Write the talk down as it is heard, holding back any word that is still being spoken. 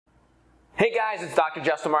Hey guys, it's Dr.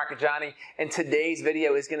 Justin Marchegiani, and today's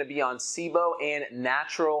video is going to be on SIBO and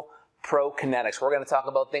Natural Prokinetics. We're going to talk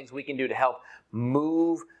about things we can do to help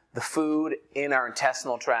move the food in our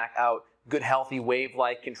intestinal tract out, good healthy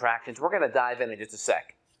wave-like contractions. We're going to dive in just a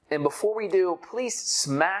sec. And before we do, please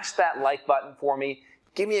smash that like button for me.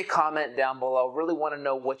 Give me a comment down below. Really want to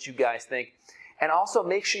know what you guys think. And also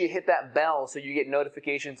make sure you hit that bell so you get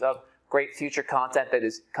notifications of great future content that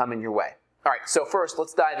is coming your way. All right, so first,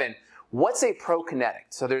 let's dive in. What's a prokinetic?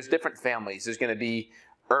 So there's different families. There's going to be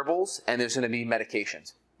herbals and there's going to be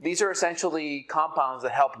medications. These are essentially compounds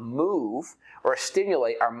that help move or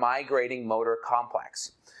stimulate our migrating motor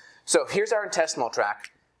complex. So here's our intestinal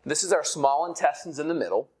tract. This is our small intestines in the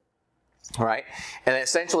middle, all right? And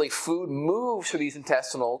essentially food moves through these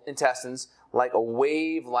intestines like a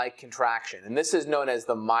wave-like contraction. And this is known as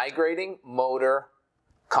the migrating motor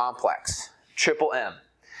complex, triple M.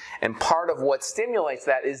 And part of what stimulates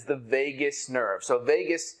that is the vagus nerve. So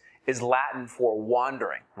vagus is Latin for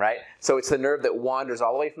wandering, right? So it's the nerve that wanders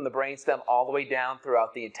all the way from the brainstem all the way down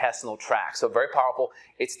throughout the intestinal tract. So very powerful.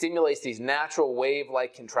 It stimulates these natural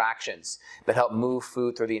wave-like contractions that help move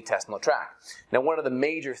food through the intestinal tract. Now, one of the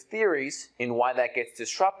major theories in why that gets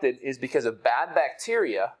disrupted is because of bad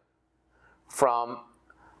bacteria from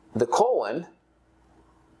the colon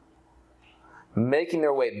making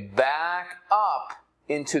their way back up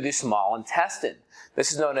into the small intestine.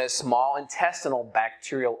 This is known as small intestinal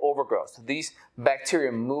bacterial overgrowth. So these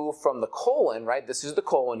bacteria move from the colon, right? This is the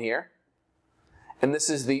colon here. And this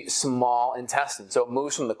is the small intestine. So it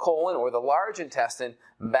moves from the colon or the large intestine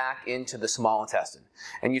back into the small intestine.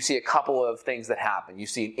 And you see a couple of things that happen. You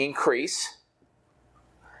see an increase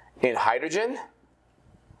in hydrogen,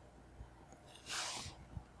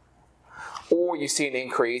 or you see an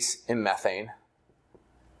increase in methane.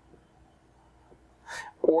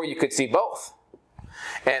 Or you could see both.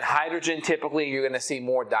 And hydrogen, typically, you're going to see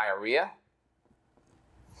more diarrhea.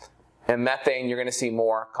 And methane, you're going to see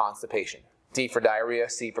more constipation. D for diarrhea,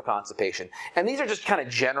 C for constipation. And these are just kind of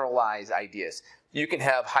generalized ideas. You can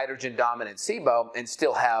have hydrogen-dominant SIBO and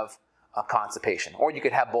still have constipation. Or you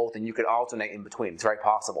could have both and you could alternate in between. It's very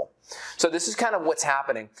possible. So this is kind of what's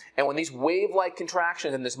happening. And when these wave-like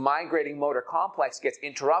contractions and this migrating motor complex gets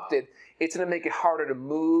interrupted, it's going to make it harder to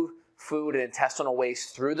move food and intestinal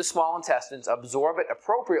waste through the small intestines, absorb it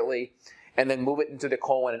appropriately, and then move it into the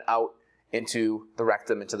colon and out into the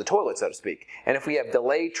rectum, into the toilet, so to speak. And if we have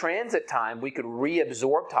delayed transit time, we could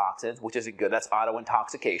reabsorb toxins, which isn't good. That's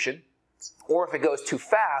autointoxication. Or if it goes too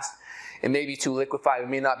fast, it may be too liquefied. We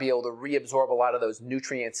may not be able to reabsorb a lot of those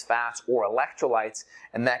nutrients, fats, or electrolytes,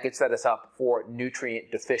 and that could set us up for nutrient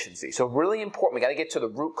deficiency. So really important. We got to get to the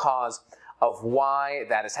root cause of why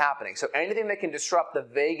that is happening. So anything that can disrupt the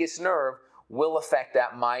vagus nerve will affect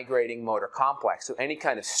that migrating motor complex. So any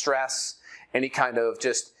kind of stress, any kind of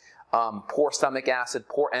just poor stomach acid,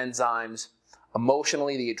 poor enzymes,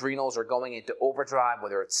 emotionally the adrenals are going into overdrive,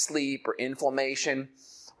 whether it's sleep or inflammation,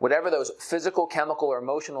 whatever those physical, chemical, or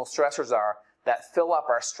emotional stressors are that fill up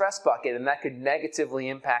our stress bucket, and that could negatively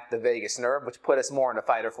impact the vagus nerve, which put us more into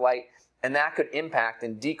fight or flight, and that could impact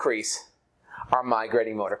and decrease our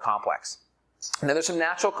migrating motor complex. Now, there's some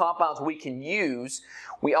natural compounds we can use.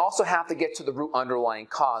 We also have to get to the root underlying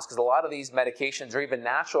cause, because a lot of these medications or even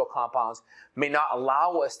natural compounds may not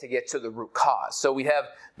allow us to get to the root cause. So we have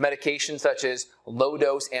medications such as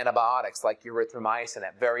low-dose antibiotics like erythromycin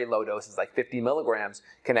at very low doses, like 50 milligrams,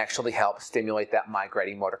 can actually help stimulate that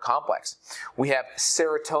migrating motor complex. We have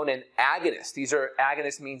serotonin agonists. These are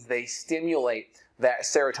agonists, means they stimulate that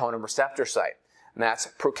serotonin receptor site. And that's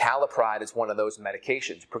prucalopride is one of those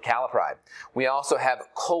medications, prucalopride. We also have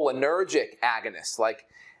cholinergic agonists like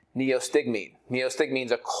neostigmine. Neostigmine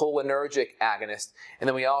is a cholinergic agonist. And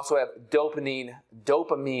then we also have dopamine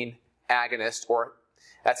agonist, or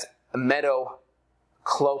that's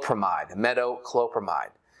metoclopramide.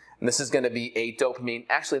 And this is going to be a dopamine,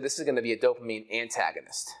 actually this is going to be a dopamine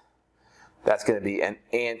antagonist. That's going to be an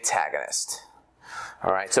antagonist.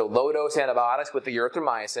 All right, so low-dose antibiotics with the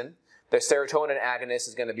erythromycin. The serotonin agonist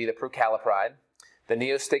is going to be the prucalopride. The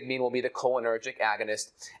neostigmine will be the cholinergic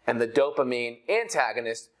agonist. And the dopamine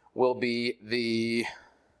antagonist will be the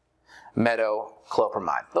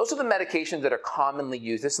metoclopramide. Those are the medications that are commonly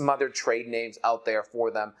used. There's some other trade names out there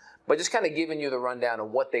for them, but just kind of giving you the rundown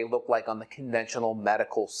of what they look like on the conventional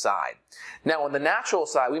medical side. Now, on the natural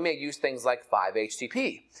side, we may use things like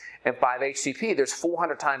 5-HTP. And 5-HTP, there's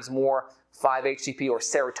 400 times more 5-HTP or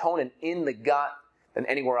serotonin in the gut than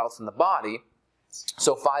anywhere else in the body.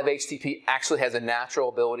 So 5-HTP actually has a natural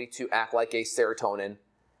ability to act like a serotonin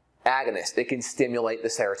agonist. It can stimulate the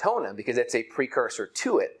serotonin because it's a precursor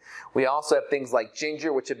to it. We also have things like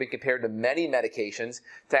ginger, which have been compared to many medications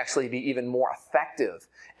to actually be even more effective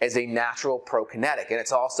as a natural prokinetic. And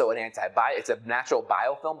it's also it's a natural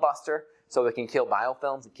biofilm buster, so it can kill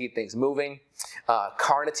biofilms and keep things moving.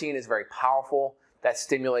 Carnitine is very powerful. That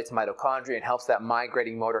stimulates mitochondria and helps that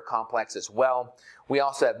migrating motor complex as well. We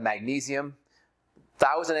also have magnesium.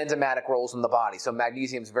 1,000 enzymatic roles in the body. So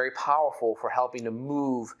magnesium is very powerful for helping to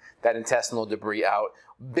move that intestinal debris out.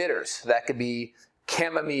 Bitters, that could be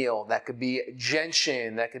chamomile, that could be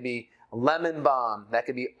gentian, that could be lemon balm, that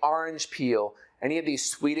could be orange peel. Any of these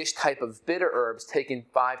Swedish type of bitter herbs taken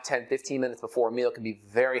 5, 10, 15 minutes before a meal can be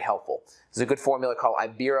very helpful. There's a good formula called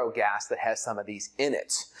ibuprofen that has some of these in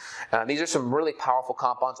it. These are some really powerful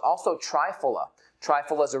compounds. Also triphala.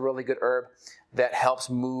 Triphala is a really good herb that helps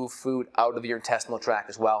move food out of your intestinal tract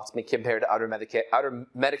as well. It's been compared to other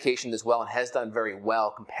medications as well and has done very well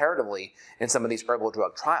comparatively in some of these herbal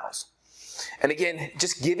drug trials. And again,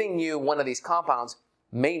 just giving you one of these compounds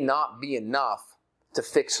may not be enough to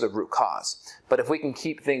fix the root cause. But if we can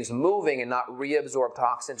keep things moving and not reabsorb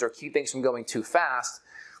toxins or keep things from going too fast,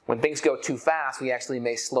 when things go too fast, we actually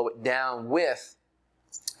may slow it down with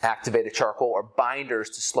activated charcoal or binders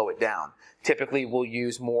to slow it down. Typically, we'll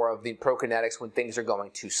use more of the prokinetics when things are going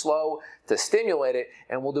too slow to stimulate it,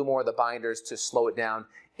 and we'll do more of the binders to slow it down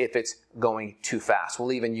if it's going too fast.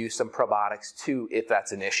 We'll even use some probiotics too if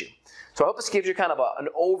that's an issue. So I hope this gives you kind of an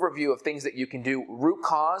overview of things that you can do. Root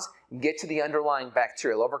cause, get to the underlying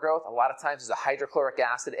bacterial overgrowth. A lot of times there's a hydrochloric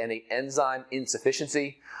acid and an enzyme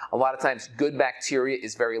insufficiency. A lot of times good bacteria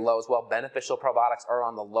is very low as well. Beneficial probiotics are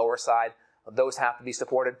on the lower side. Those have to be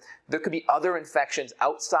supported. There could be other infections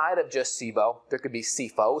outside of just SIBO. There could be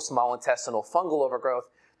SIFO, small intestinal fungal overgrowth.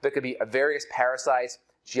 There could be various parasites,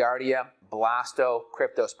 Giardia, Blasto,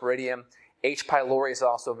 Cryptosporidium. H. pylori is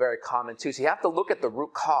also very common too. So you have to look at the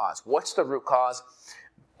root cause. What's the root cause?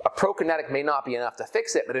 A prokinetic may not be enough to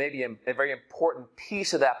fix it, but it may be a very important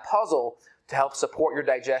piece of that puzzle to help support your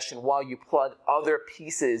digestion while you plug other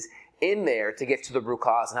pieces in there to get to the root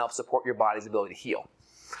cause and help support your body's ability to heal.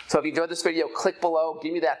 So if you enjoyed this video, click below,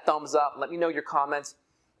 give me that thumbs up, let me know your comments.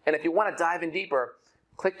 And if you want to dive in deeper,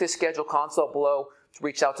 click this schedule consult below to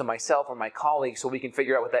reach out to myself or my colleagues so we can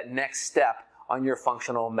figure out what that next step on your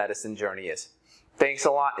functional medicine journey is. Thanks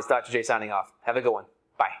a lot. It's Dr. J signing off. Have a good one.